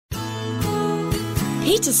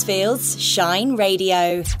Petersfield's Shine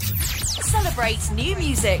Radio. Celebrate new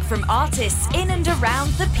music from artists in and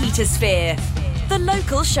around the Petersphere. The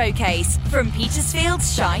local showcase from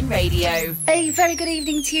Petersfield's Shine Radio. A very good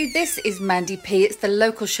evening to you. This is Mandy P. It's the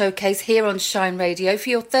local showcase here on Shine Radio for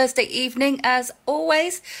your Thursday evening, as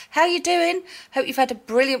always. How you doing? Hope you've had a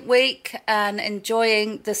brilliant week and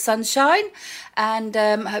enjoying the sunshine. And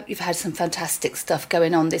hope you've had some fantastic stuff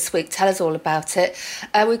going on this week. Tell us all about it.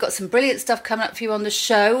 We've got some brilliant stuff coming up for you on the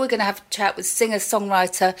show. We're going to have a chat with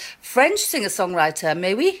singer-songwriter, French singer-songwriter,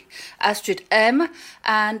 maybe, Astrid M.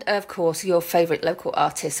 And, of course, your favourite local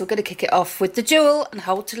artist. We're going to kick it off with The Jewel and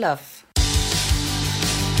Hold to Love.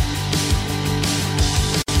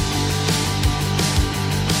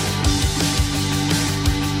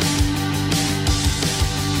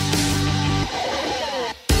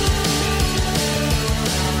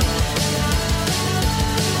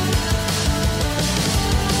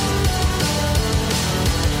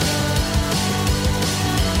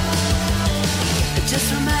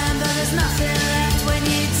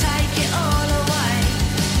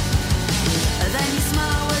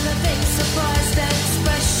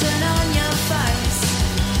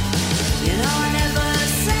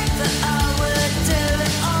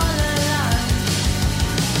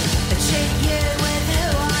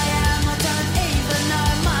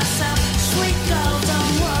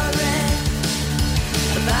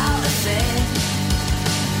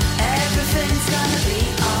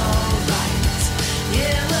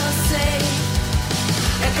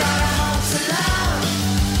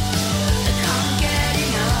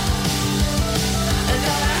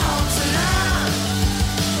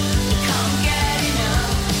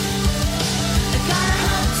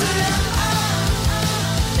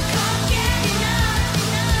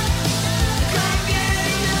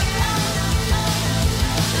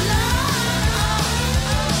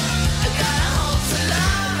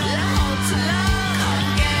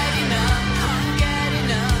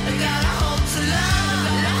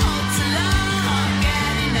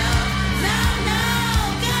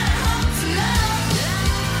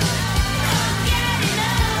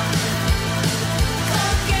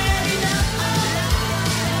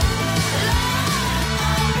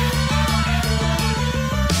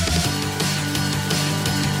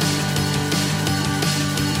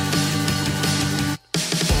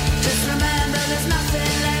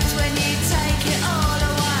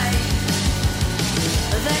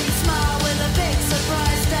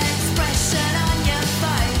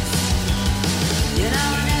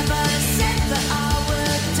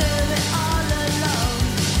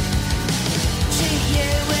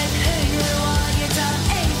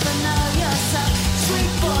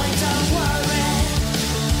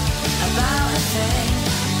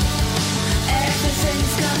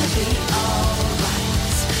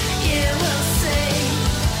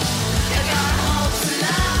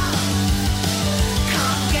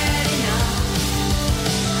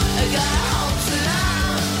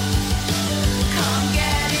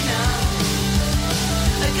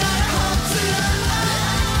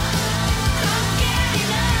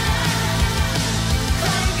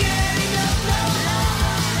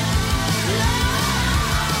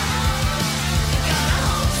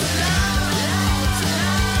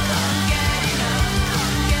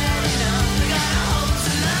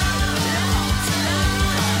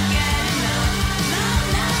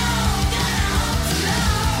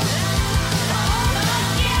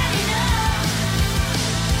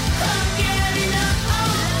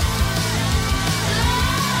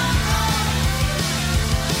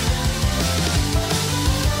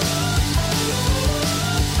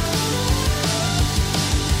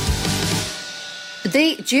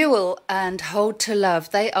 The Jewel and Hold to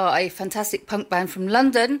Love. They are a fantastic punk band from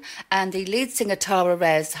London, and the lead singer Tara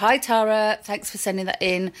Rez. Hi Tara, thanks for sending that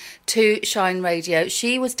in to Shine Radio.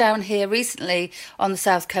 She was down here recently on the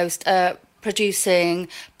South Coast producing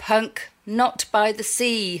Punk Not by the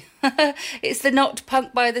Sea. It's the Not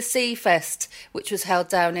Punk by the Sea Fest, which was held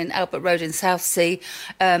down in Albert Road in Southsea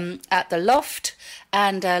at the Loft.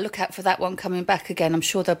 And look out for that one coming back again. I'm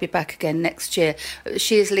sure they'll be back again next year.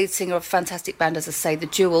 She is lead singer of a fantastic band, as I say, The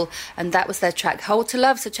Jewel. And that was their track, Hold to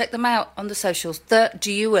Love. So check them out on the socials. The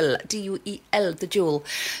Jewel, D-U-E-L, The Jewel.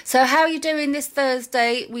 So how are you doing this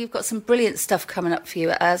Thursday? We've got some brilliant stuff coming up for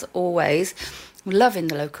you, as always. loving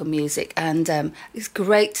the local music, and it's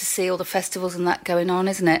great to see all the festivals and that going on,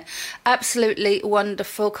 isn't it? Absolutely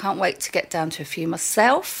wonderful. Can't wait to get down to a few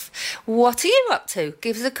myself. What are you up to?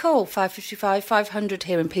 Give us a call, 555 500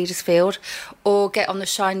 here in Petersfield, or get on the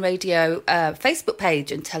Shine Radio Facebook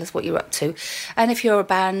page and tell us what you're up to. And if you're a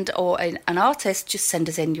band or an artist, just send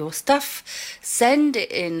us in your stuff. Send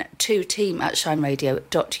it in to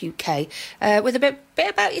team@shineradio.uk with a bit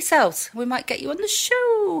about yourselves. We might get you on the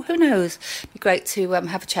show. Who knows? It'd be great to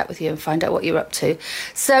have a chat with you and find out what you're up to.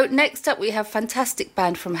 So next up, we have a fantastic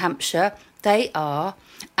band from Hampshire. They are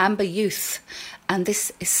Amber Youth, and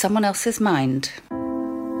this is Someone Else's Mind.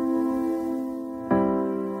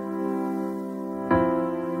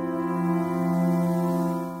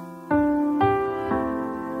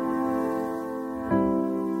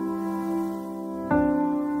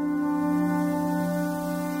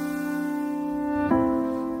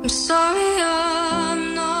 I'm sorry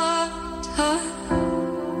I'm not her.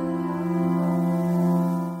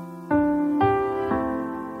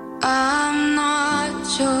 I'm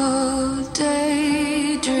not your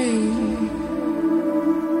daydream.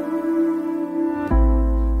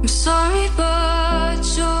 I'm sorry but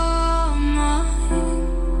you're mine.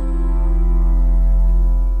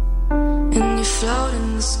 And you float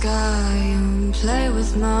in the sky and play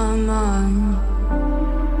with my mind.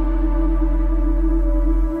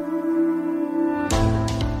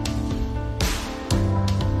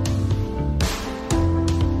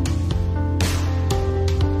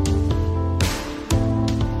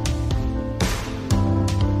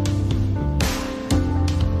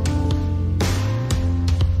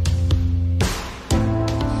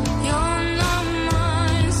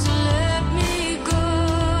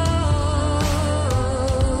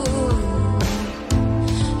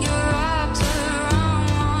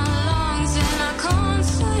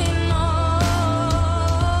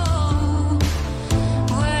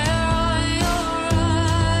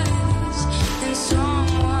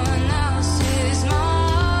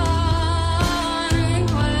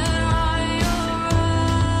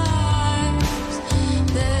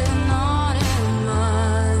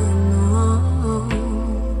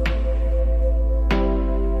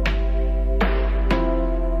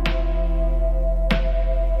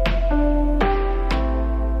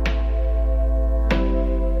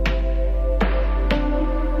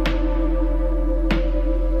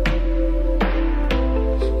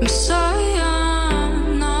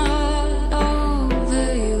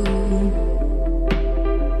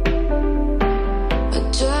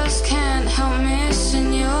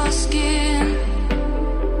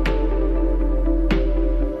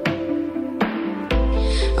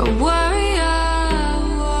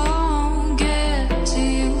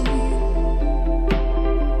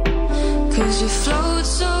 You float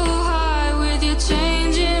so high with your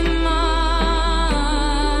changing mind.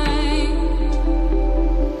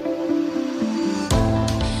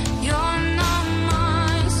 You're not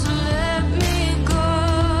mine, so let me go.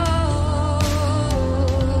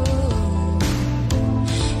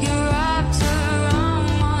 You're wrapped around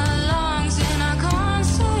my lungs and I can't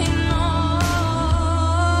say no.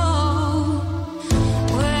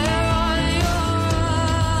 Where are your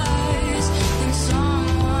eyes in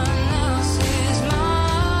someone else's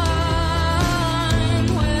mind?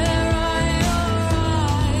 Where are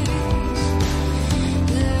your eyes?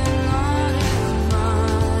 They're not in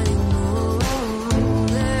mine. No,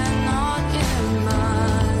 they're not in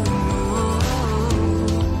mine.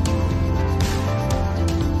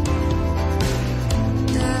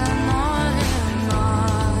 No, they're not in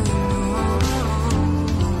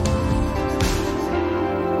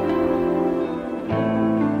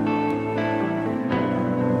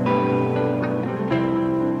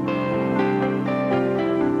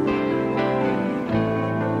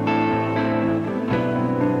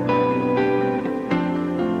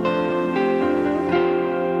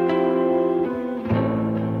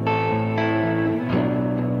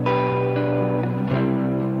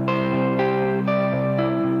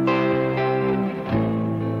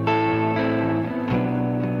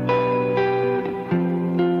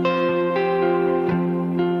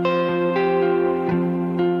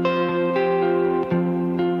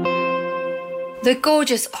mine. The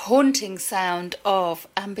gorgeous, haunting sound of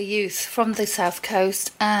Amber Youth from the South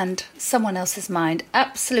Coast and Someone Else's Mind.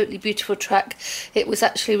 Absolutely beautiful track. It was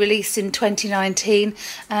actually released in 2019.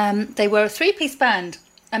 They were a three-piece band.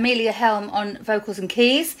 Amelia Helm on vocals and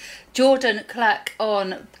keys, Jordan Clack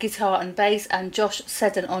on guitar and bass, and Josh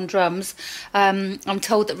Seddon on drums. I'm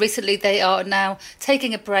told that recently they are now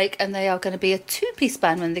taking a break and they are going to be a two-piece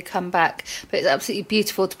band when they come back. But it's absolutely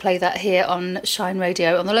beautiful to play that here on Shine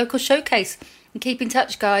Radio on the local showcase. and keep in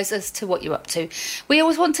touch, guys, as to what you're up to. We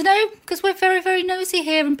always want to know because we're very, very nosy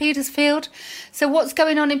here in Petersfield. So what's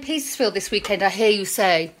going on in Petersfield this weekend? I hear you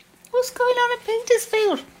say, what's going on in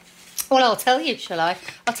Petersfield? Well, I'll tell you, shall I?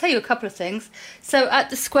 I'll tell you a couple of things. So at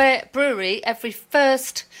the Square Brewery, every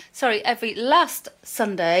last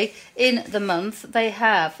Sunday in the month, they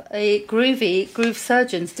have a Groove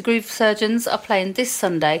Surgeons. The Groove Surgeons are playing this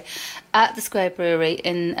Sunday at the Square Brewery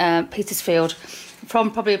in Petersfield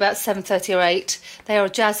from probably about 7:30 or 8. They are a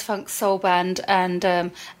jazz funk soul band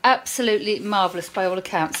and absolutely marvellous by all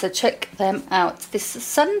accounts. So check them out this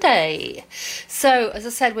Sunday. So, as I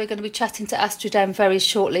said, we're going to be chatting to Astrid M very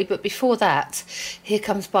shortly. But before that, here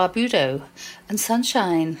comes Barbudo and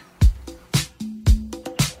Sunshine.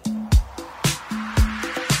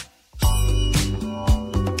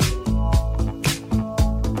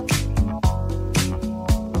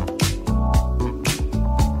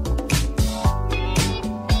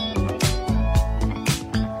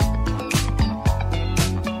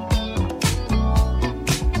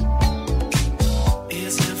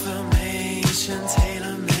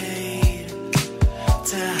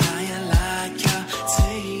 To how you like your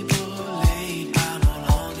table laid. I no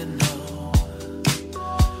longer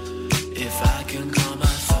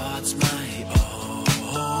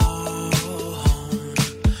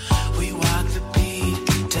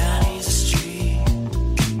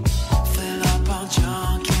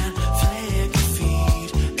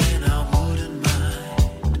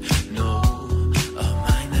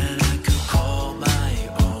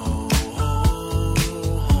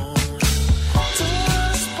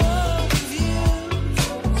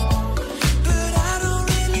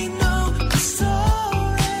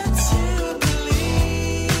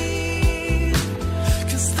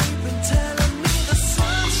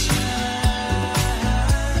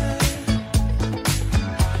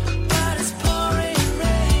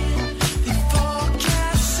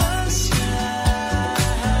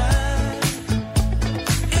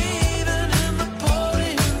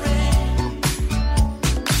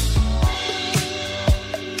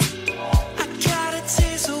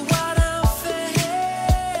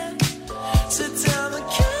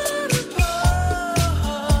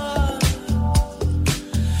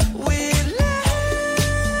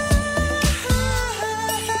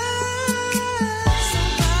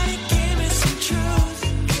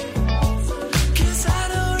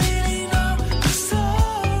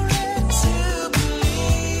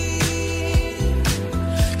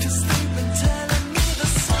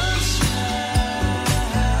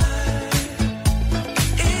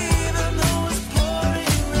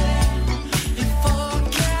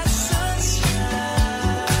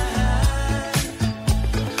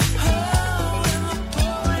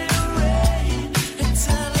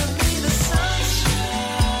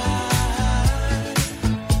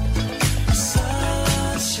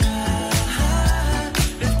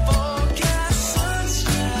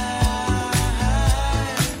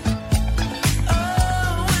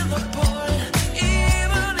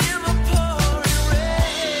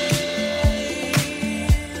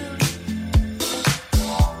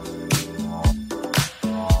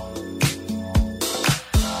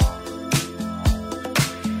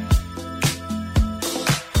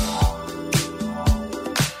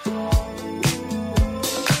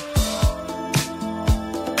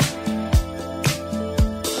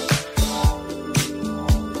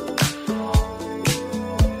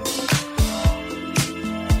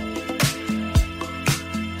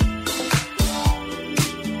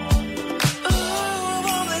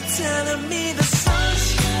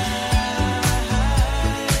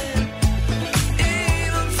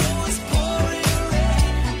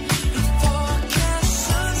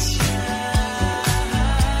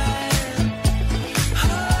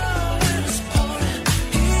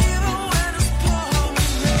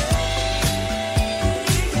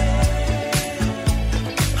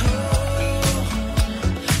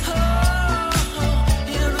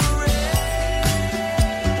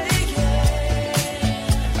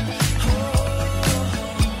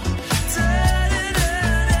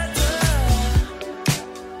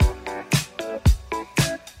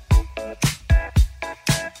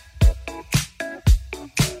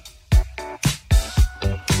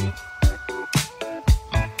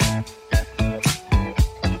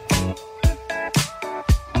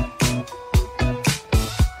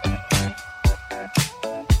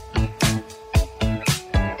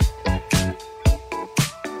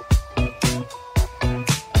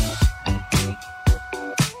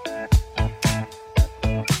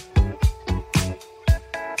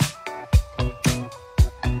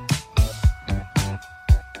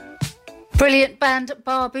Brilliant band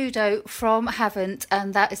Barbudo from Havant,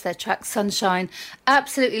 and that is their track Sunshine.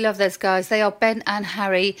 Absolutely love those guys. They are Ben and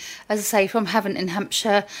Harry, as I say, from Havant in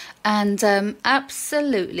Hampshire, and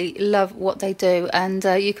absolutely love what they do. And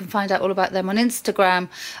you can find out all about them on Instagram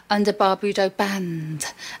under Barbudo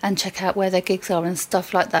Band and check out where their gigs are and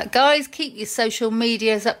stuff like that. Guys, keep your social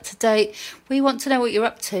medias up to date. We want to know what you're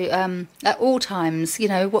up to at all times. You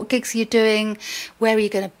know, what gigs are you doing? Where are you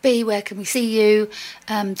going to be? Where can we see you?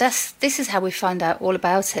 This is how we find out all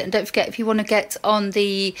about it. And don't forget, if you want to get on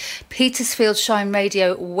the Petersfield Shine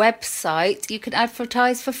Radio website, you can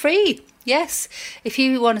advertise for free. Yes, if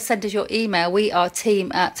you want to send us your email, we are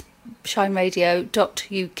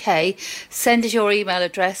team@shineradio.uk. Send us your email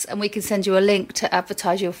address and we can send you a link to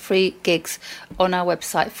advertise your free gigs on our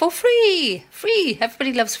website for free. Free.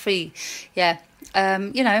 Everybody loves free. Yeah.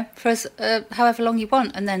 You know, for us, however long you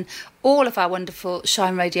want. And then all of our wonderful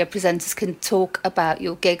Shine Radio presenters can talk about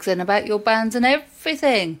your gigs and about your bands and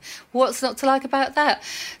everything. What's not to like about that?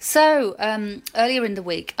 So, earlier in the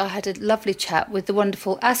week, I had a lovely chat with the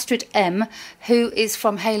wonderful Astrid M, who is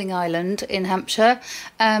from Hayling Island in Hampshire.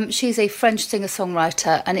 She's a French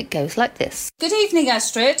singer-songwriter, and it goes like this. Good evening,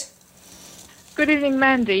 Astrid. Good evening,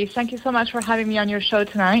 Mandy. Thank you so much for having me on your show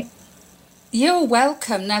tonight. You're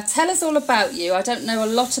welcome. Now tell us all about you. I don't know a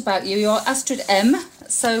lot about you. You're Astrid M.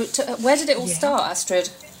 So where did it all start, Astrid?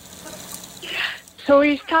 So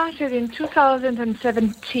we started in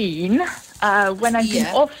 2017 when I've been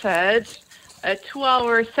offered a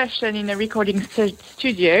 2-hour session in a recording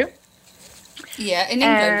studio. Yeah, in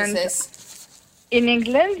England is this? In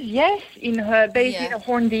England, yes, based in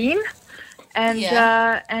Horndean. And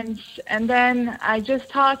then I just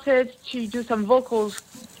started to do some vocals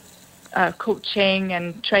coaching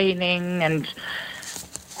and training, and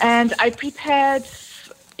I prepared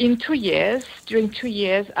during 2 years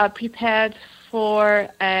I prepared for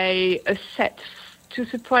a set to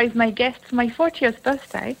surprise my guests my 40th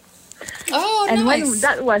birthday. Oh, and nice. when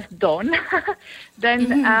that was done,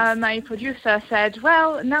 then my producer said,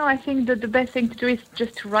 well, now I think that the best thing to do is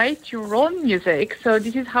just to write your own music. So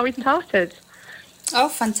this is how it started. Oh,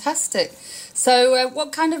 fantastic. So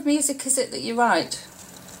what kind of music is it that you write?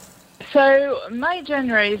 So my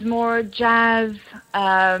genre is more jazz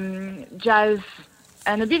and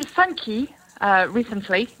a bit funky.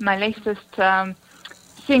 Recently, my latest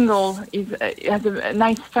single has a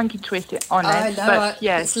nice funky twist on it. I know, but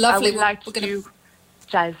yes, it's lovely. I would like to do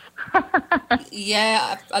jazz.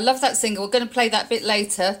 Yeah, I love that single. We're going to play that a bit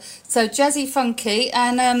later. So jazzy, funky,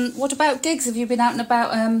 and what about gigs? Have you been out and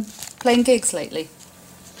about playing gigs lately?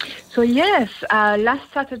 So yes, last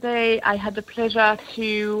Saturday I had the pleasure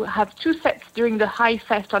to have 2 sets during the High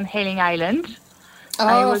Fest on Hayling Island.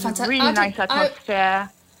 Oh, it was a really nice atmosphere.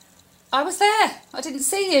 I was there. I didn't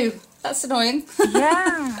see you. That's annoying.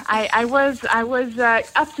 Yeah, I was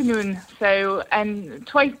afternoon, so and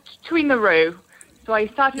 2 in a row. So I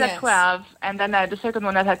started at 12, and then the second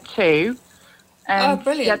one was at 2. And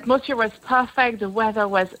brilliant! The atmosphere was perfect. The weather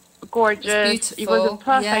was gorgeous. It was a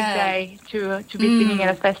perfect day to be singing at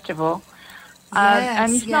a festival.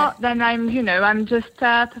 And if not, then I'm just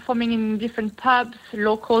performing in different pubs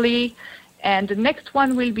locally. And the next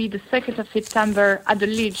one will be the 2nd of September at the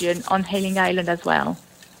Legion on Hayling Island as well.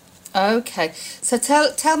 Okay, so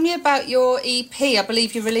tell me about your EP. I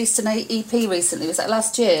believe you released an EP recently. Was that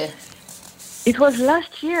last year? It was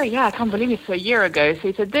last year. Yeah, I can't believe it's a year ago. So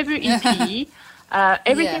it's a debut EP.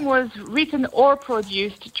 Everything was written or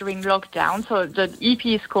produced during lockdown. So the EP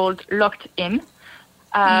is called Locked In.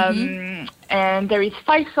 And there is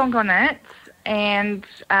 5 songs on it. And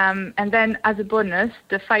then as a bonus,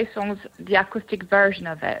 the 5 songs, the acoustic version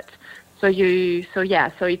of it. So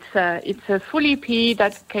it's a full EP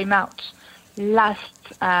that came out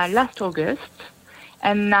last August.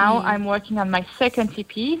 And now I'm working on my second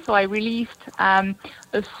EP. So I released a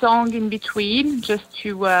song in between just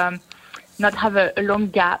to not have a long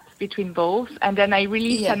gap between both. And then I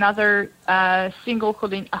released another single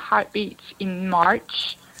called A Heartbeat in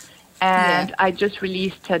March. And I just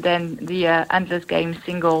released then the Endless Game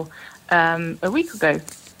single a week ago.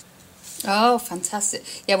 Oh, fantastic.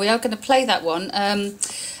 Yeah, we are going to play that one. Tell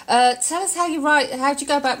us how you write. How do you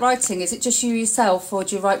go about writing? Is it just you yourself, or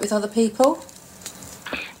do you write with other people?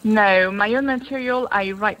 No, my own material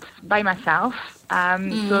I write by myself.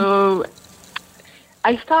 So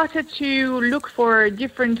I started to look for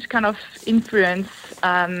different kind of influence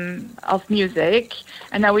of music,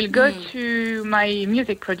 and I will go to my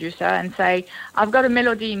music producer and say, I've got a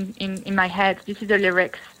melody in my head, this is the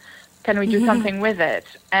lyrics, can we do something with it?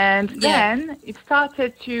 And then it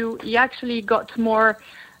started he actually got more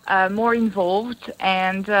involved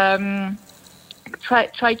and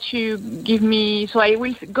try to give me. So I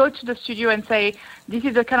will go to the studio and say, this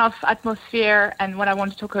is the kind of atmosphere and what I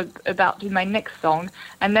want to talk about in my next song.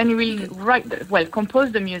 And then we will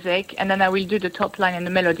compose the music, and then I will do the top line and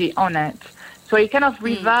the melody on it. So it kind of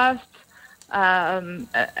reversed a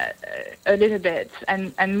little bit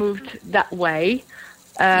and moved that way.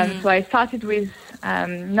 So I started with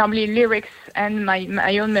normally lyrics and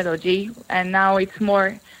my own melody, and now it's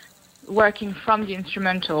more working from the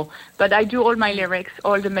instrumental. But I do all my lyrics,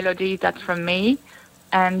 all the melodies, that's from me.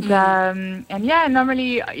 And yeah,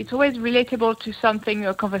 normally it's always relatable to something,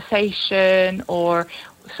 a conversation or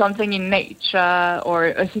something in nature or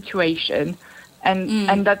a situation.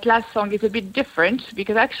 And that last song is a bit different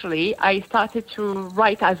because actually I started to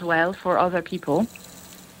write as well for other people.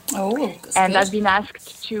 Oh, and good. I've been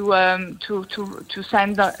asked to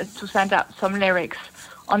send out some lyrics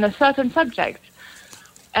on a certain subject.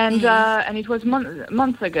 And it was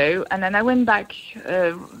months ago, and then I went back,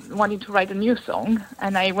 wanting to write a new song,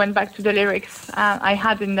 and I went back to the lyrics I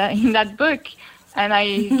had in that book, and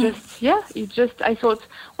I I thought,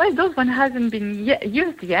 well, those one hasn't been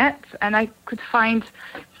used yet, and I could find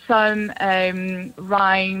some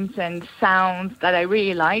rhymes and sounds that I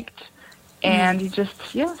really liked, and it just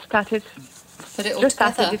started. Put it all just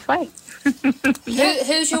together. started this way.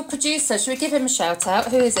 Who's your producer? Should we give him a shout out?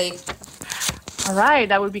 Who is he? All right,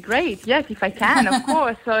 that would be great. Yes, if I can, of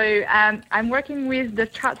course. So I'm working with the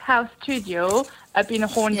Charthouse Studio up in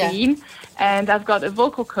Hornbeam, and I've got a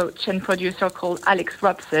vocal coach and producer called Alex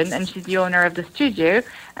Robson, and she's the owner of the studio.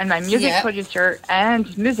 And my music producer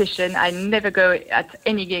and musician, I never go at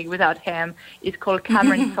any gig without him, is called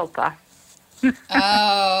Cameron Soper.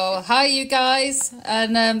 Oh, hi, you guys.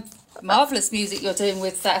 And marvellous music you're doing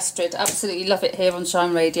with Astrid. Absolutely love it here on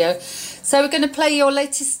Shine Radio. So we're going to play your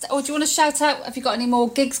latest, or do you want to shout out, have you got any more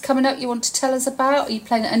gigs coming up you want to tell us about? Are you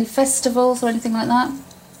playing at any festivals or anything like that?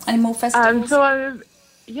 Any more festivals?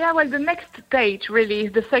 The next date really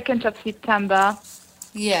is the 2nd of September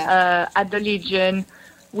at the Legion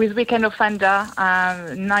with Weekend Offender,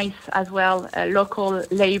 nice as well, a local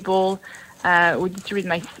label. We distribute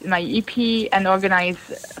my EP and organize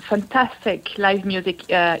fantastic live music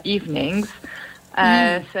evenings.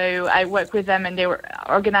 So I work with them, and they were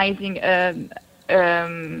organizing a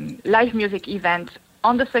live music event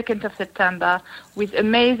on the 2nd of September with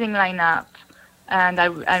amazing lineup, and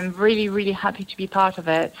I'm really, really happy to be part of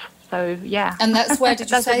it. So yeah. And that's where did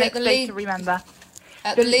you that's say the at next the place Legion? to remember.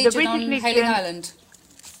 At the Legion British on Legion Hayling Island.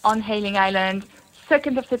 On Hayling Island,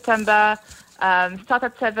 2nd of September. Start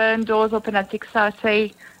at 7, doors open at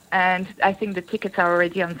 6:30, and I think the tickets are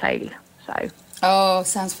already on sale. So. Oh,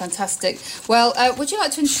 sounds fantastic. Well, would you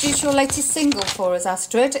like to introduce your latest single for us,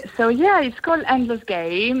 Astrid? So yeah, it's called Endless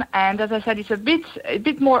Game, and as I said, it's a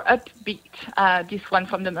bit more upbeat. This one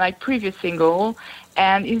from my previous single,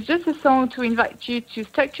 and it's just a song to invite you to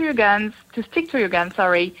stick to your guns,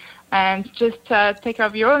 and just take care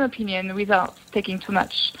of your own opinion without taking too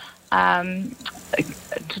much.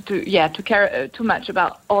 To care too much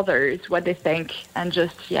about others, what they think, and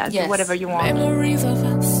just do whatever you want. Memories of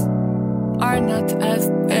us are not as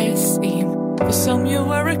they seem. For some you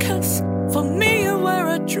were a kiss, for me you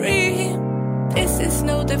were a dream. This is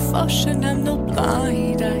no devotion, I'm no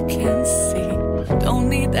blind, I can see. Don't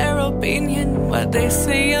need their opinion, what they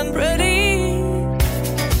say I'm pretty.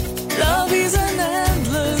 Love is an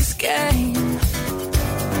endless game.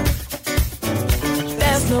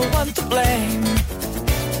 There's no one to blame.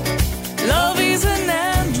 Love is an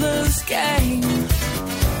endless game.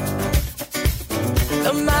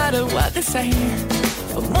 No matter what they say,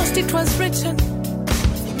 for most it was written,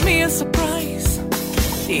 for me a surprise.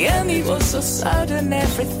 The ending was so sudden,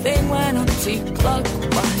 everything went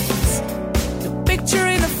anti-clockwise. The picture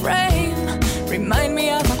in a frame remind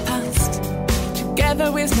me of my past.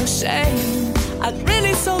 Together with no shame, I'd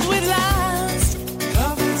really thought we'd last.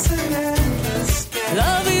 Love is an endless game.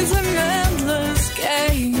 Love is an endless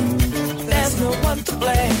game. There's no one to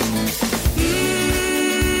blame.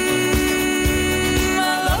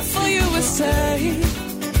 My love for you is safe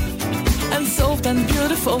and soft and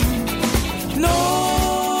beautiful. No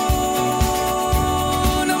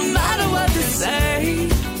matter what they say,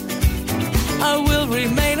 I will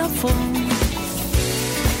remain hopeful.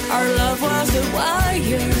 Our love was the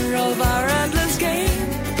wire of our endless game.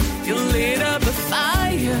 You lit up a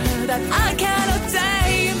fire that I cannot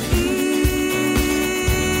tame.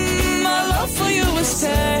 My love for you is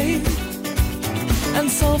safe and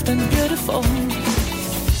soft and beautiful.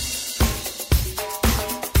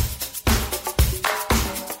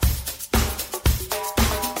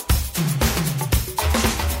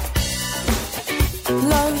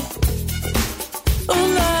 Love, oh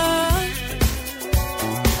love,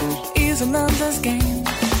 is an endless game.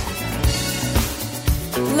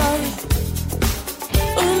 Love,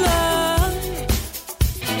 oh love,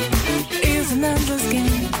 is an endless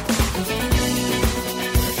game.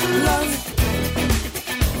 Love,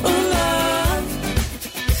 oh love,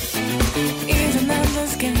 is an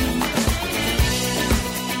endless game.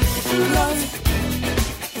 Love,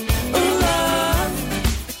 oh love,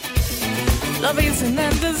 love is an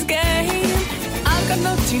endless game. I've got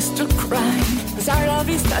no tears to cry, 'cause our love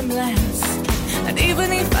is timeless. And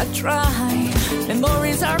even if I try,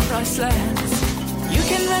 memories are priceless. You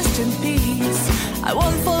can rest in peace, I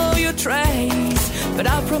won't follow your trace, but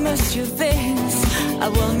I promise you this, I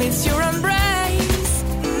will miss your embrace.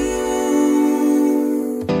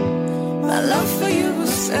 My love for you will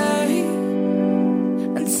stay,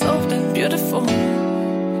 and soft and beautiful.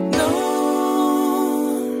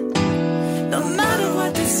 No matter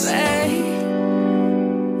what they say,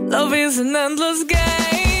 love is an endless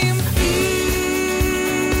game.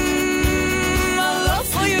 My love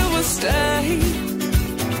for you will stay,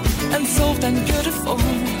 and soft and beautiful.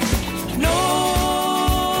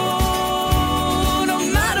 No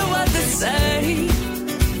matter what they say,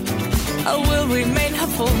 I will remain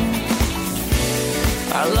hopeful.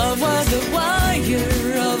 Our love was the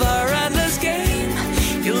wire of our endless game.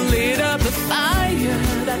 You lit up a fire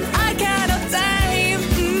that I cannot tame.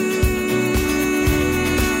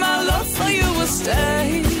 My love for you will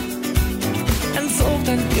stay, and soft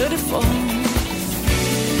and beautiful.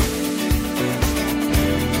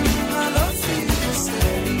 My love for you will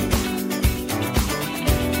stay.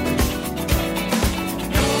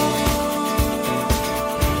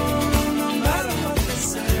 No matter what they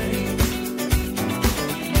say.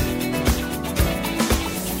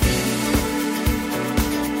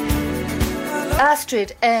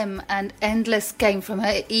 Astrid M and Endless Game from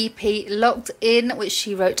her EP Locked In, which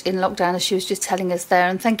she wrote in lockdown, as she was just telling us there.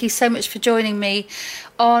 And thank you so much for joining me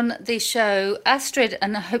on the show, Astrid,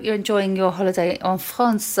 and I hope you're enjoying your holiday en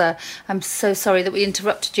France. I'm so sorry that we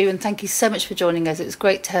interrupted you, and thank you so much for joining us. It was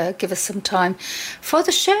great to give us some time for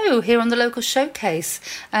the show here on the Local Showcase.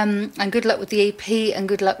 And good luck with the EP, and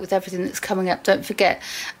good luck with everything that's coming up. Don't forget,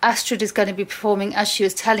 Astrid is going to be performing, as she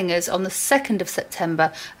was telling us, on the 2nd of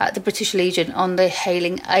September at the British Legion on the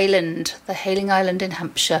Hayling Island in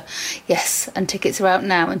Hampshire. Yes, and tickets are out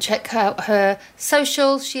now, and check out her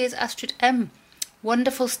socials. She is Astrid M.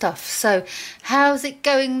 Wonderful stuff. So how's it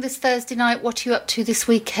going this Thursday night? What are you up to this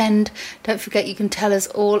weekend? Don't forget, you can tell us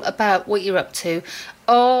all about what you're up to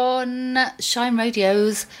on Shine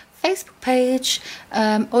Radio's Facebook page,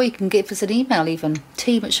 or you can give us an email even,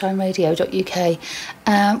 team@shineradio.uk.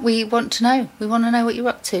 We want to know what you're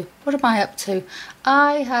up to. What am I up to?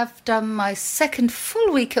 I have done my second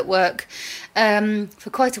full week at work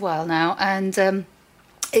for quite a while now, and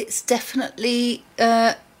it's definitely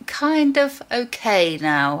kind of okay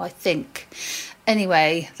now, I think.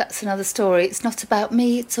 Anyway, that's another story. It's not about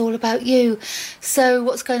me, it's all about you. So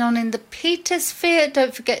what's going on in the Petersphere?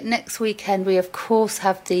 Don't forget, next weekend we of course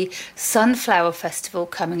have the Sunflower Festival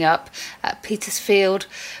coming up at Petersfield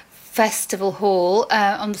Festival Hall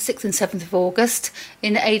on the 6th and 7th of August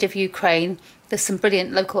in aid of Ukraine. There's some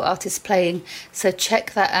brilliant local artists playing, so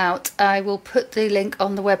check that out. I will put the link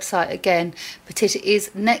on the website again, but it is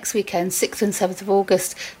next weekend, 6th and 7th of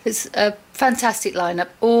August. It's a fantastic lineup,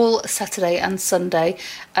 all Saturday and Sunday,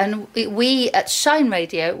 and we at Shine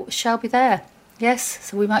Radio shall be there. Yes,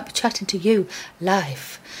 so we might be chatting to you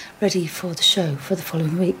live, ready for the show for the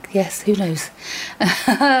following week. Yes, who knows?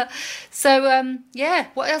 So,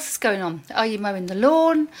 what else is going on? Are you mowing the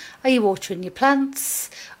lawn? Are you watering your plants?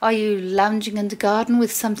 Are you lounging in the garden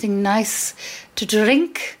with something nice to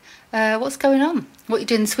drink? What's going on? What are you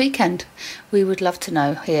doing this weekend? We would love to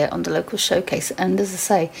know here on the Local Showcase. And as I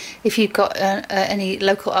say, if you've got any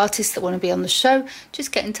local artists that want to be on the show,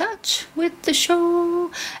 just get in touch with the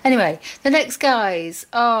show. Anyway, the next guys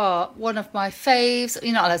are one of my faves.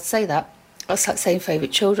 You're not allowed to say that. That's like saying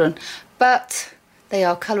favourite children. But they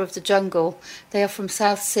are Colour of the Jungle. They are from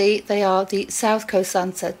Southsea. They are the South Coast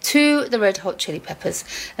answer to the Red Hot Chili Peppers.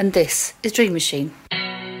 And this is Dream Machine.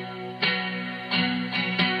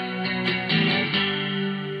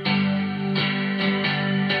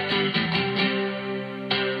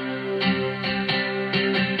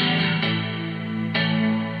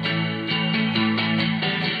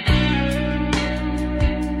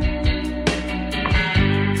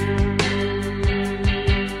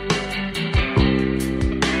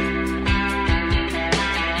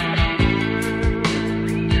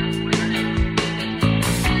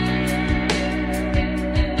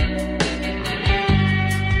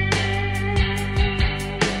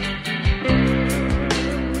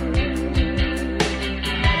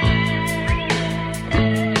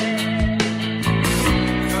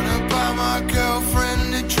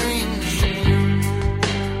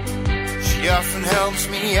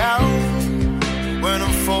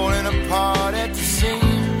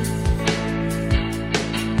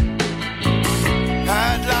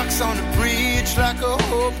 on the bridge like a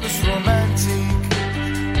hopeless romantic.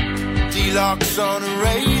 Deluxe on a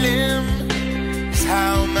railing is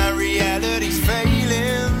how my reality's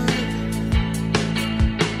failing.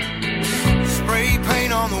 Spray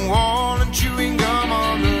paint on the wall and chewing gum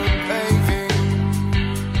on the paving.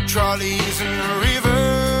 Trolleys in the river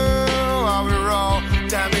while we're all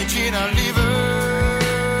damaging our liver.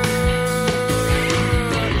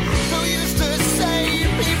 So used to say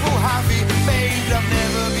people happy, babe, I've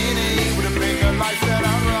never been able to make a life that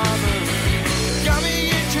I'd rather. Got me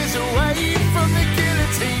inches away from the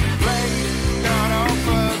guillotine blade, not on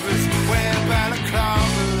purpose, wear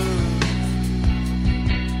balaclava.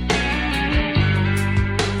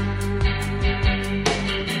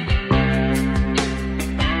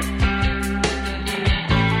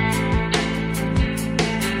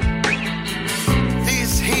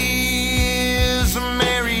 This here's a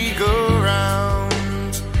merry-go-round.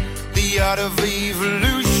 The art of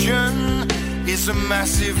evolution is a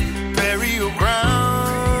massive burial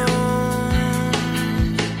ground.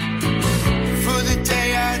 For the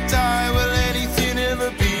day I die, will anything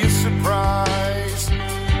ever be a surprise?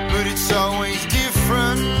 But it's always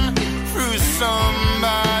different through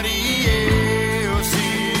somebody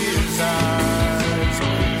else's eyes.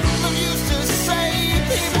 I'm used to saying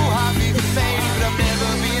people happy, babe, but I've never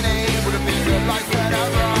been able to make a life that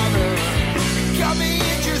I'd rather. Got me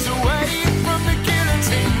inches away from the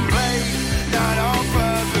guillotine blade, not on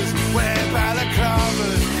purpose, wear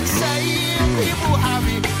balaclavas. Saying people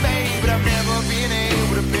happy, babe, but I've never been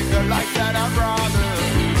able to pick a life that I'd rather.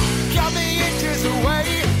 Got me inches away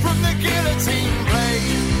from the guillotine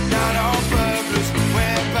blade, not on purpose,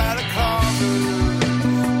 wear balaclavas.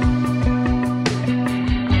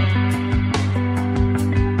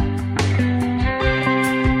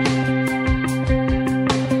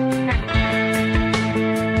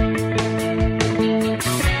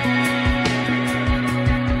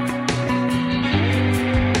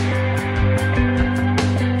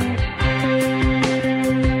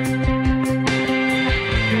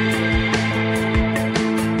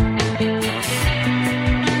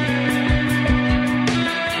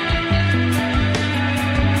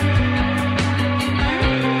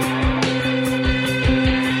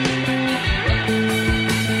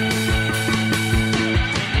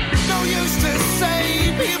 No use to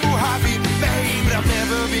say people happy, babe, but I've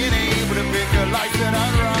never been able to pick a life that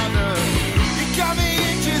I'd rather. You got me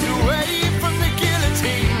inches away from the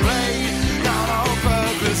guillotine blade, not on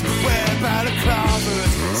purpose, wear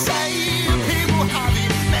balaclavas. Saying people happy,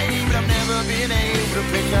 babe, but I've never been able to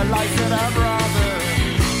pick a life that I'd rather.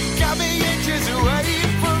 Got me inches away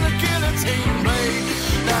from the guillotine blade,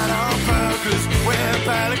 not on purpose, wear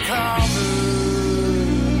balaclavas.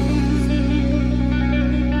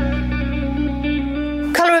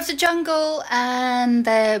 Colour of the Jungle and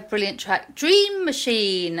their brilliant track Dream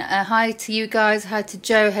Machine. Hi to you guys, hi to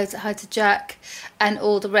Joe, hi to Jack and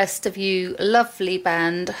all the rest of you. Lovely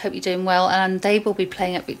band, hope you're doing well. And they will be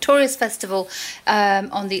playing at Victorious Festival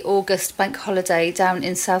on the August bank holiday down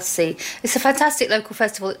in Southsea. It's a fantastic local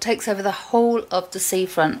festival that takes over the whole of the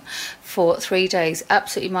seafront for 3 days.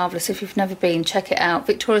 Absolutely marvellous. If you've never been, check it out.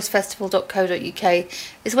 victoriousfestival.co.uk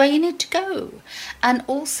is where you need to go. And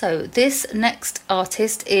also, this next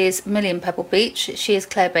artist is Millie in Pebble Beach. She is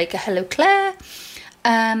Claire Baker. Hello, Claire.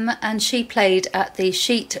 And she played at the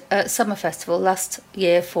Sheet Summer Festival last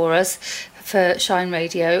year for us for Shine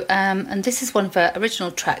Radio. And this is one of her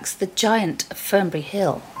original tracks, The Giant of Fernbury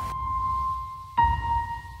Hill.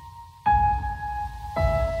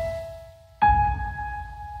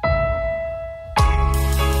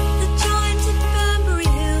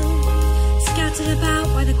 About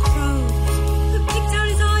by the crows, who picked out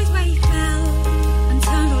his eyes where he fell and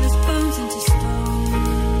turned all his bones into stone.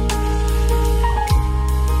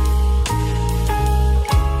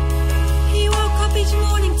 He woke up each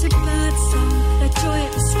morning to birdsong, their joy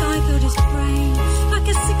at the sky filled his brain. Like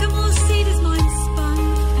a sycamore seed his mind spun,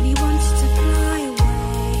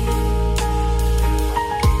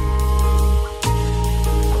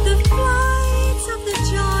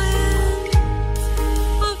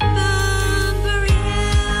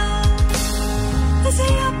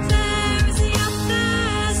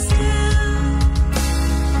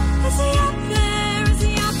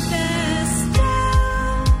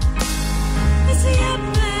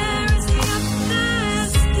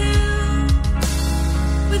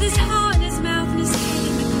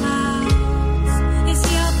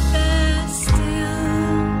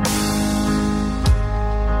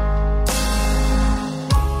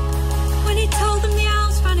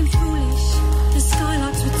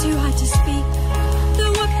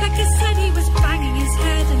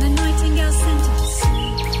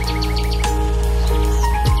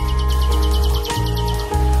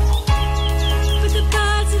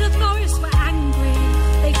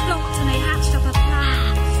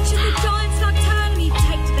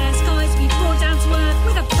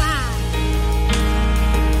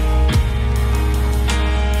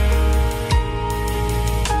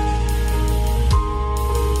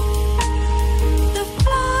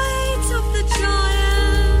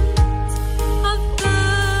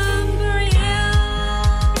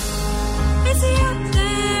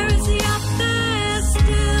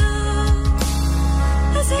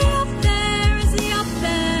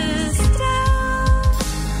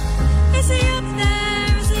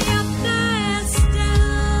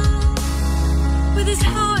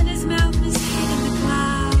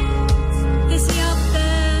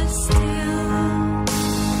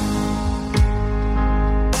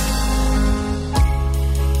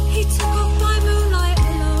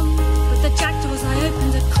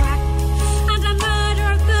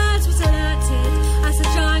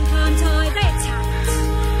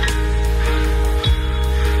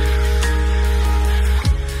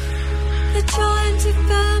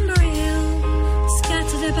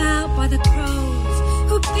 the crows,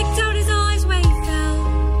 who picked out his eyes where he fell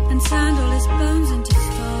and turned all his bones into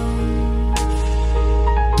stone.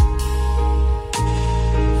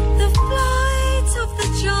 The flight of the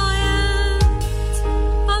giant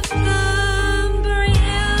of Thornbury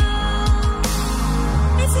Hill.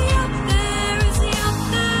 Is he up there? Is he up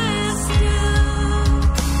there still?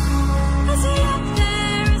 Is he up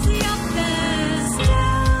there? Is he up there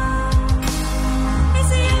still?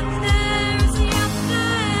 Is he up there? Is he up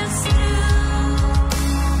there still?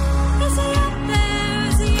 Is he up there?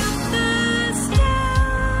 Is he up there still?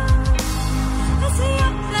 Is he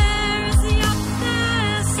up there? Is he up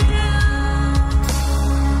there still?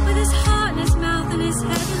 With his heart in his mouth and his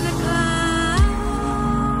head in the clouds.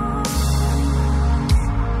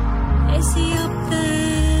 Is he up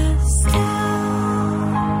there still?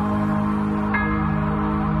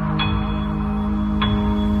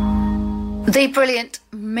 The brilliant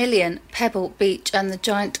Million Pebble Beach and the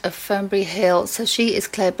Giant of Thornbury Hill. So she is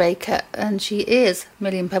Claire Baker and she is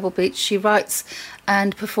Million Pebble Beach. She writes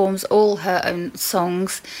and performs all her own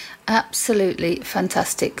songs. Absolutely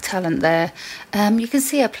fantastic talent there. You can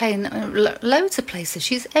see her playing loads of places.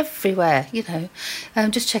 She's everywhere, you know.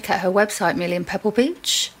 Just check out her website, Million Pebble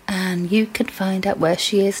Beach, and you can find out where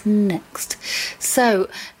she is next. So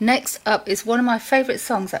next up is one of my favourite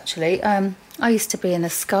songs, actually. I used to be in a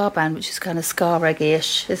ska band, which is kind of ska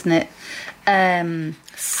reggae-ish, isn't it?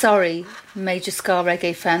 Sorry, major ska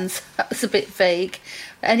reggae fans. That was a bit vague.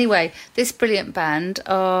 But anyway, this brilliant band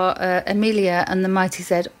are Amelia and the Mighty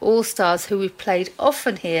Z All-Stars, who we've played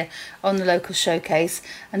often here on the local showcase.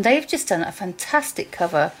 And they've just done a fantastic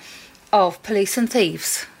cover of Police and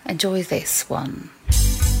Thieves. Enjoy this one.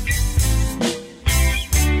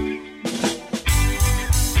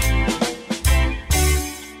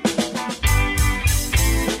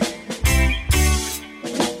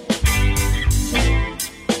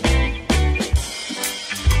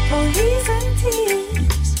 Police and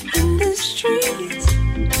thieves in the streets.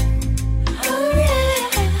 Oh yeah,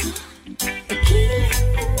 they're killing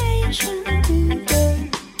the nation with their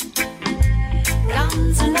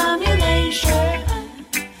guns and ammunition.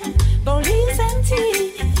 Police and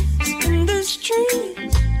thieves in the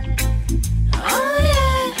streets. Oh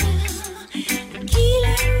yeah, they're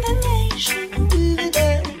killing the nation with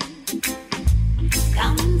their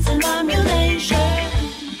guns and ammunition.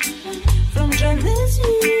 From Genesis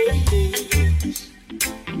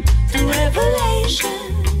to Revelation,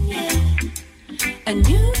 yeah, a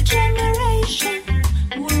new generation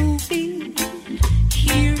will be.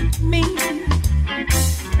 Hear me.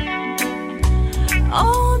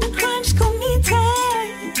 All the crimes committed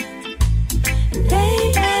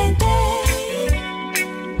day by day,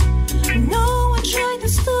 no one tried to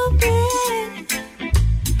stop it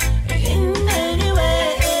in any way.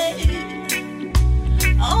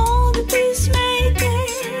 All the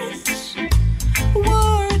peacemakers,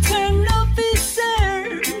 wartime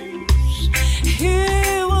officers,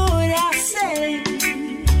 hear what I say.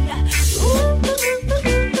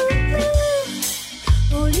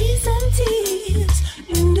 Police and thieves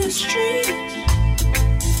in the streets.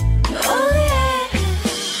 Oh yeah,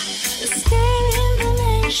 scaring the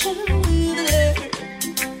nation with their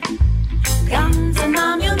guns and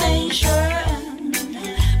ammunition.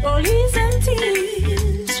 Police and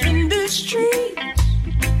thieves in the streets.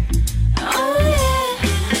 Oh yeah,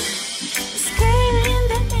 scaring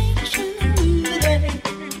the nation with their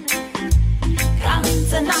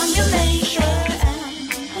guns and ammunition.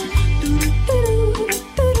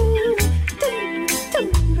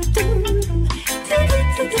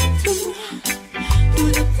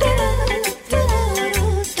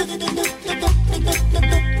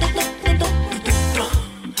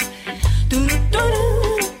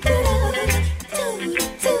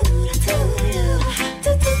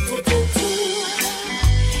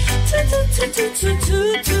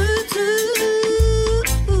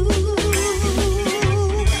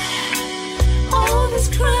 All these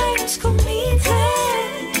crimes committed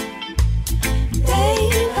day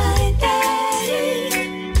by day,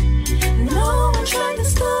 no one tried to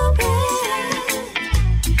stop it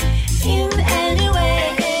in any way.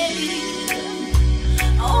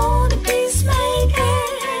 All the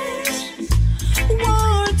peacemakers,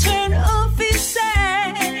 wartime officers,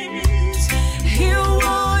 hear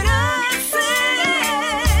what I say.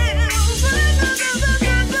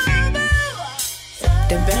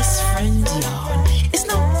 The best friend, y'all, it's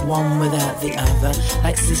not one without the other.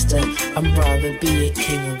 Like sister and brother, be it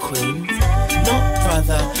king or queen. Not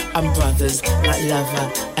brother and brothers, like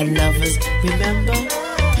lover and lovers. Remember?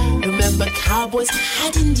 Remember, cowboys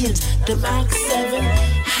had Indians, the Mark 7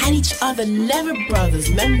 had each other, never brothers,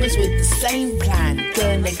 members with the same plan.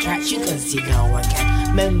 Gonna catch you cause you know I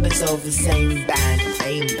can. Members of the same band,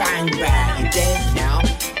 aim bang bang, you're dead now.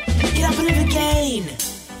 Get up and live again.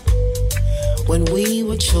 When we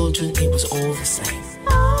were children, it was all the same.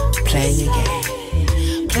 Playing a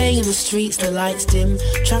game, playing in the streets, the lights dim,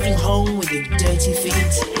 travelling home with your dirty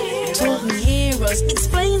feet. Talk me, hear us,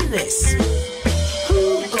 explain this.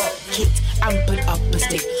 Who got kicked and put up a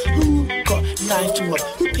stick? Who got knifed and robbed?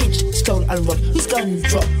 Who pinched, stole and robbed? Whose gun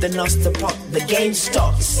dropped, then lost the plot? The game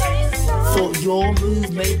stops. Thought your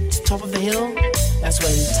move made it to top of the hill? That's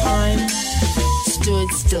when time stood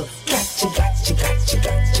still. Gotcha, gotcha, gotcha,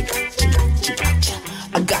 gotcha, gotcha, gotcha, gotcha.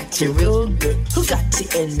 I got you real good. Who got you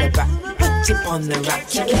in the back? Put you on the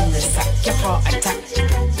rack, you in the sack, your heart attack.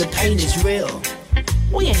 The pain is real.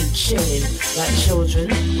 We ain't chilling like children.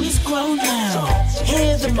 We's grown now.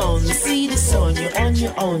 Hear the moan, see the song. You're on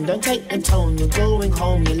your own. Don't take the tone. You're going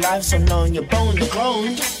home. Your life's unknown. You're bone to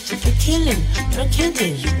grown. You're killing. No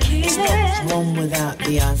kidding. It's not one without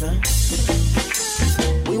the other.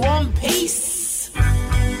 We want peace.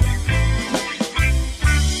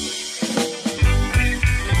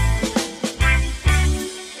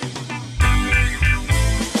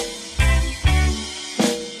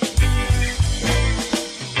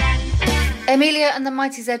 Amelia and the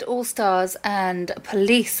Mighty Z All-Stars and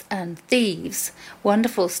Police and Thieves.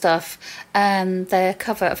 Wonderful stuff. And their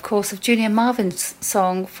cover, of course, of Junior Marvin's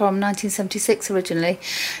song from 1976 originally.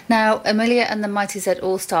 Now, Amelia and the Mighty Z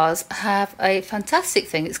All-Stars have a fantastic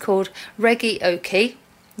thing. It's called Reggae Oki.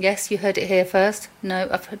 Yes, you heard it here first. No,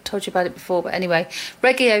 I've told you about it before, but anyway.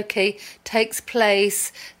 Reggae Oki takes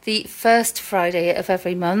place the first Friday of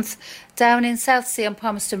every month down in Southsea on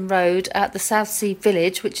Palmerston Road at the Southsea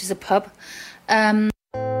Village, which is a pub.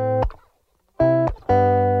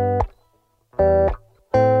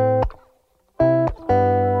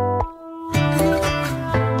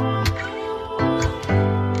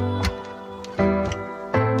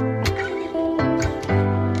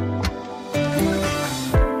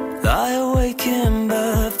 Lie awake in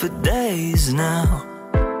bed for days now.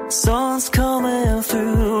 Sun's coming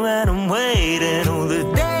through and I'm waiting. All the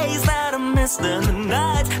days that I missed and the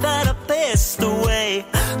nights that I pissed away.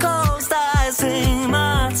 Closed eyes, take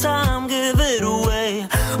my time, give it away.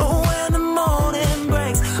 Oh, when the morning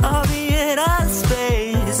breaks, I'll be in outer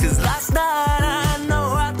space. Cause last night I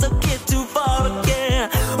know I took it too far again.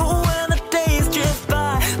 Oh, when the days drift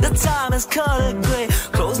by, the time is colored gray.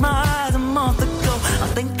 Close my eyes a month ago, I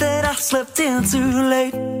think that I slept in too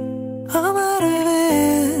late. I'm out of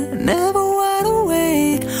it, never wide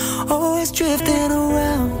awake. Always drifting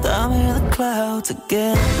around, I'm in the clouds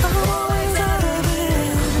again. I'm always out of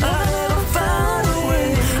it, I never found a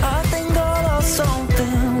way. I think I lost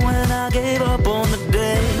something when I gave up on the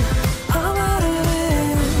day. I'm out of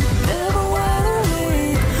it, never wide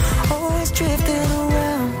awake. Always drifting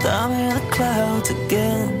around, I'm in the clouds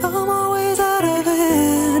again. I'm always out of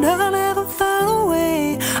it, I never found a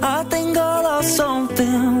way. I think I lost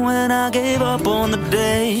something when I gave up on the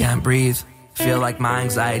day. Can't breathe. Feel like my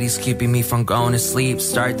anxiety's keeping me from going to sleep.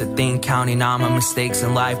 Start to think, counting all my mistakes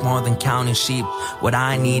in life more than counting sheep. What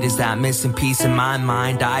I need is that missing piece in my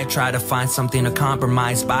mind. I try to find something to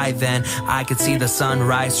compromise. By then, I could see the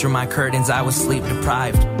sunrise through my curtains. I was sleep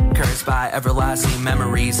deprived. Cursed by everlasting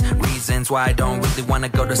memories. Reasons why I don't really want to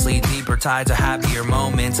go to sleep. Deeper tied to happier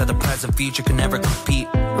moments of the present future can never compete.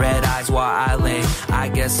 Red eyes while I lay. I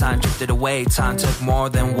guess time drifted away. Time took more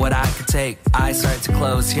than what I could take. Eyes started to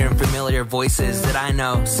close, hearing familiar voices that I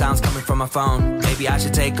know. Sounds coming from my phone. Maybe I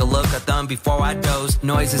should take a look at them before I doze.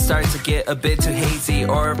 Noises started to get a bit too hazy,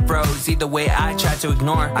 or it froze. Either way I tried to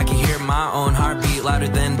ignore. I can hear my own heartbeat louder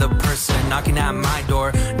than the person knocking at my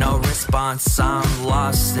door. No response, I'm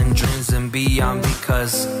lost in dreams and beyond.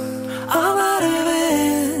 Because I'm out of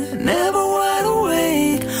it, never wide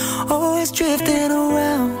awake. Always drifting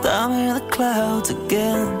around, I'm in the clouds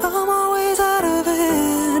again. I'm always out of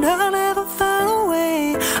it, I never found a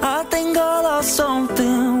way. I think I lost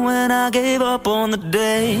something when I gave up on the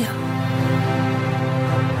day.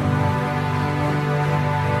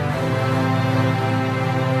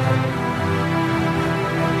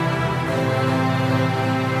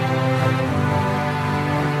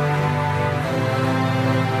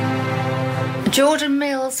 Jordan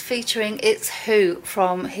Mills featuring It's Who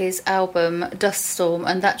from his album Dust Storm,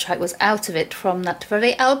 and that track was Out of It from that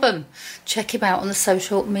very album. Check him out on the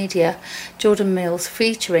social media. Jordan Mills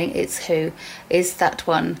featuring It's Who is that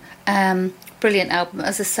one. Brilliant album.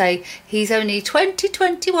 As I say, he's only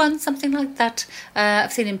 21, something like that.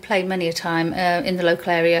 I've seen him play many a time in the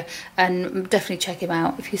local area, and definitely check him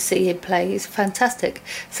out if you see him play. He's fantastic.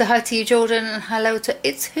 So hi to you, Jordan, and hello to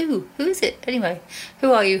It's Who. Who is it? Anyway,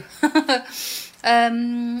 who are you?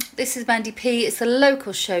 This is Mandy P. It's a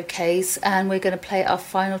local showcase, and we're going to play our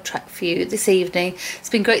final track for you this evening. It's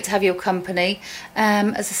been great to have your company.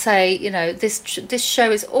 As I say, you know, this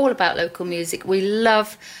show is all about local music. We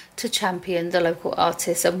love to champion the local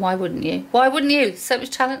artists, and why wouldn't you? Why wouldn't you? So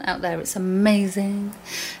much talent out there. It's amazing.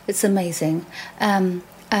 It's amazing. Yeah,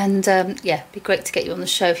 it'd be great to get you on the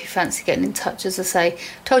show if you fancy getting in touch. As I say,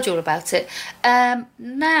 told you all about it.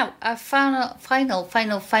 Now, our final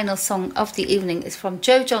song of the evening is from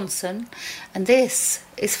Joe Johnson, and this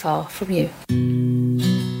is Far From You.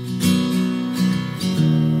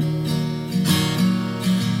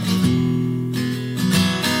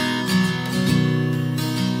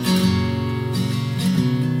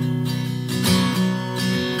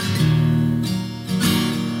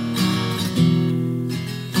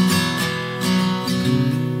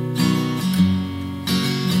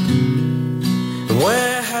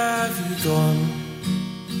 Where have you gone?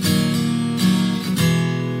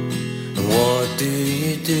 And what do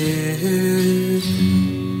you do?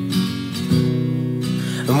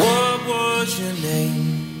 And what was your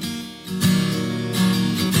name?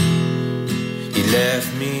 You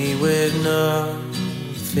left me with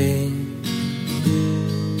nothing.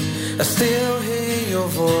 I still hear your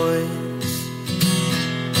voice.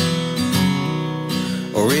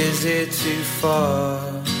 Or is it too far?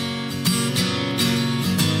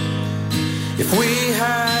 If we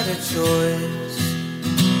had a choice,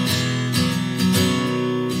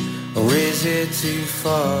 or is it too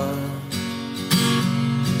far?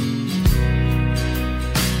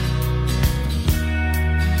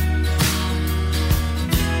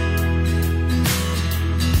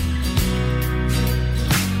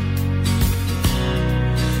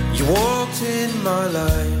 You walked in my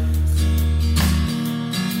life,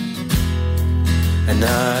 and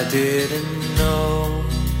I didn't know.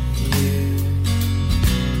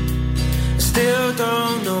 Still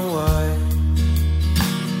don't know why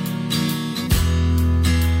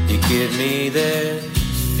you give me this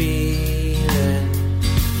feeling.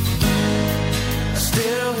 I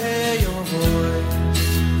still hear your voice.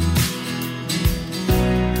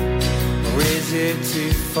 Or is it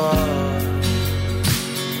too far?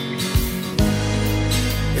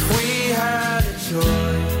 If we had a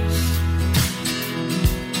choice,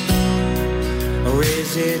 or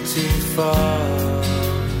is it too far?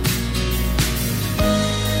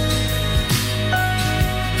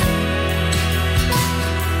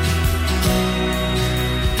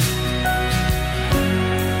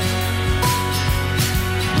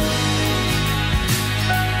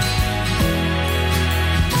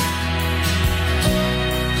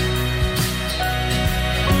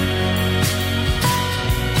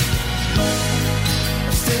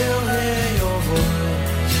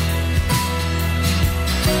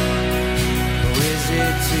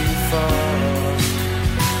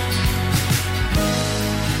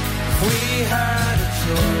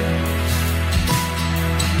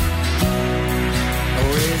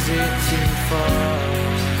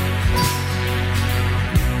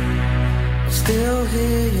 Still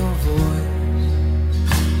hear your voice,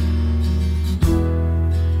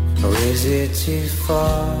 or is it too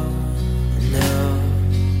far now?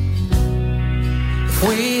 If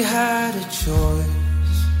we had a choice,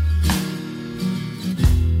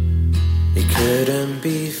 it couldn't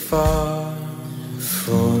be far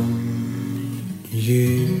from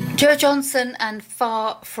you. Joe Johnson and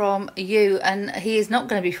Far From You, and he is not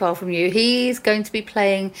going to be far from you. He's going to be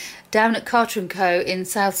playing down at Carter & Co in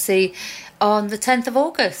Southsea on the 10th of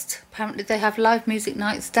August. Apparently they have live music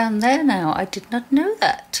nights down there now. I did not know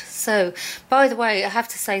that. So, by the way, I have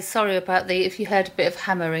to say sorry about if you heard a bit of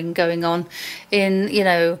hammering going on in, you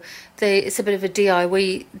know, it's a bit of a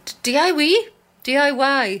DIY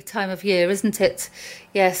time of year, isn't it?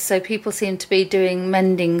 Yes, so people seem to be doing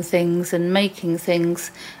mending things and making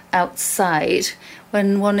things outside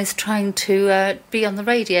when one is trying to be on the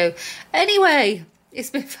radio. Anyway, it's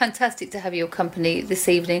been fantastic to have your company this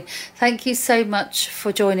evening. Thank you so much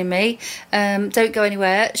for joining me. Don't go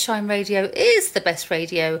anywhere. Shine Radio is the best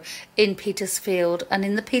radio in Petersfield and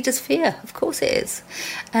in the Petersphere. Of course it is.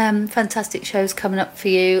 Fantastic shows coming up for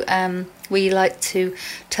you. We like to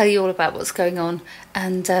tell you all about what's going on,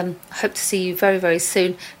 and I hope to see you very, very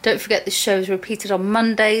soon. Don't forget the show is repeated on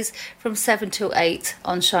Mondays from 7 till 8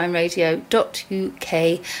 on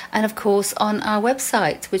shineradio.uk, and of course on our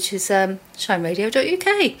website, which is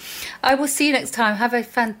shineradio.uk. I will see you next time. Have a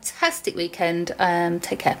fantastic weekend.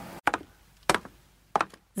 Take care.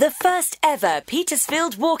 The first ever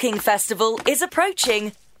Petersfield Walking Festival is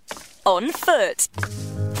approaching on foot.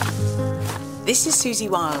 This is Susie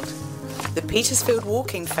Wild. The Petersfield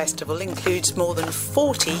Walking Festival includes more than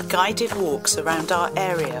 40 guided walks around our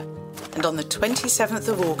area. And on the 27th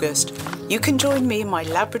of August, you can join me in my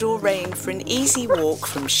Labrador Rain for an easy walk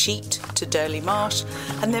from Sheet to Durley Marsh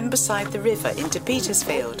and then beside the river into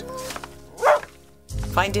Petersfield.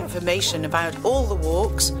 Find information about all the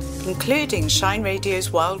walks, including Shine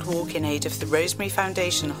Radio's Wild Walk in aid of the Rosemary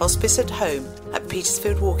Foundation Hospice at Home at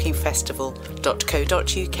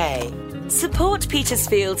petersfieldwalkingfestival.co.uk. Support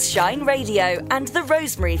Petersfield's Shine Radio and the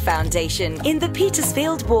Rosemary Foundation in the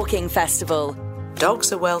Petersfield Walking Festival.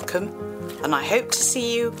 Dogs are welcome, and I hope to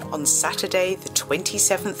see you on Saturday the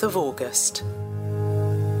 27th of August.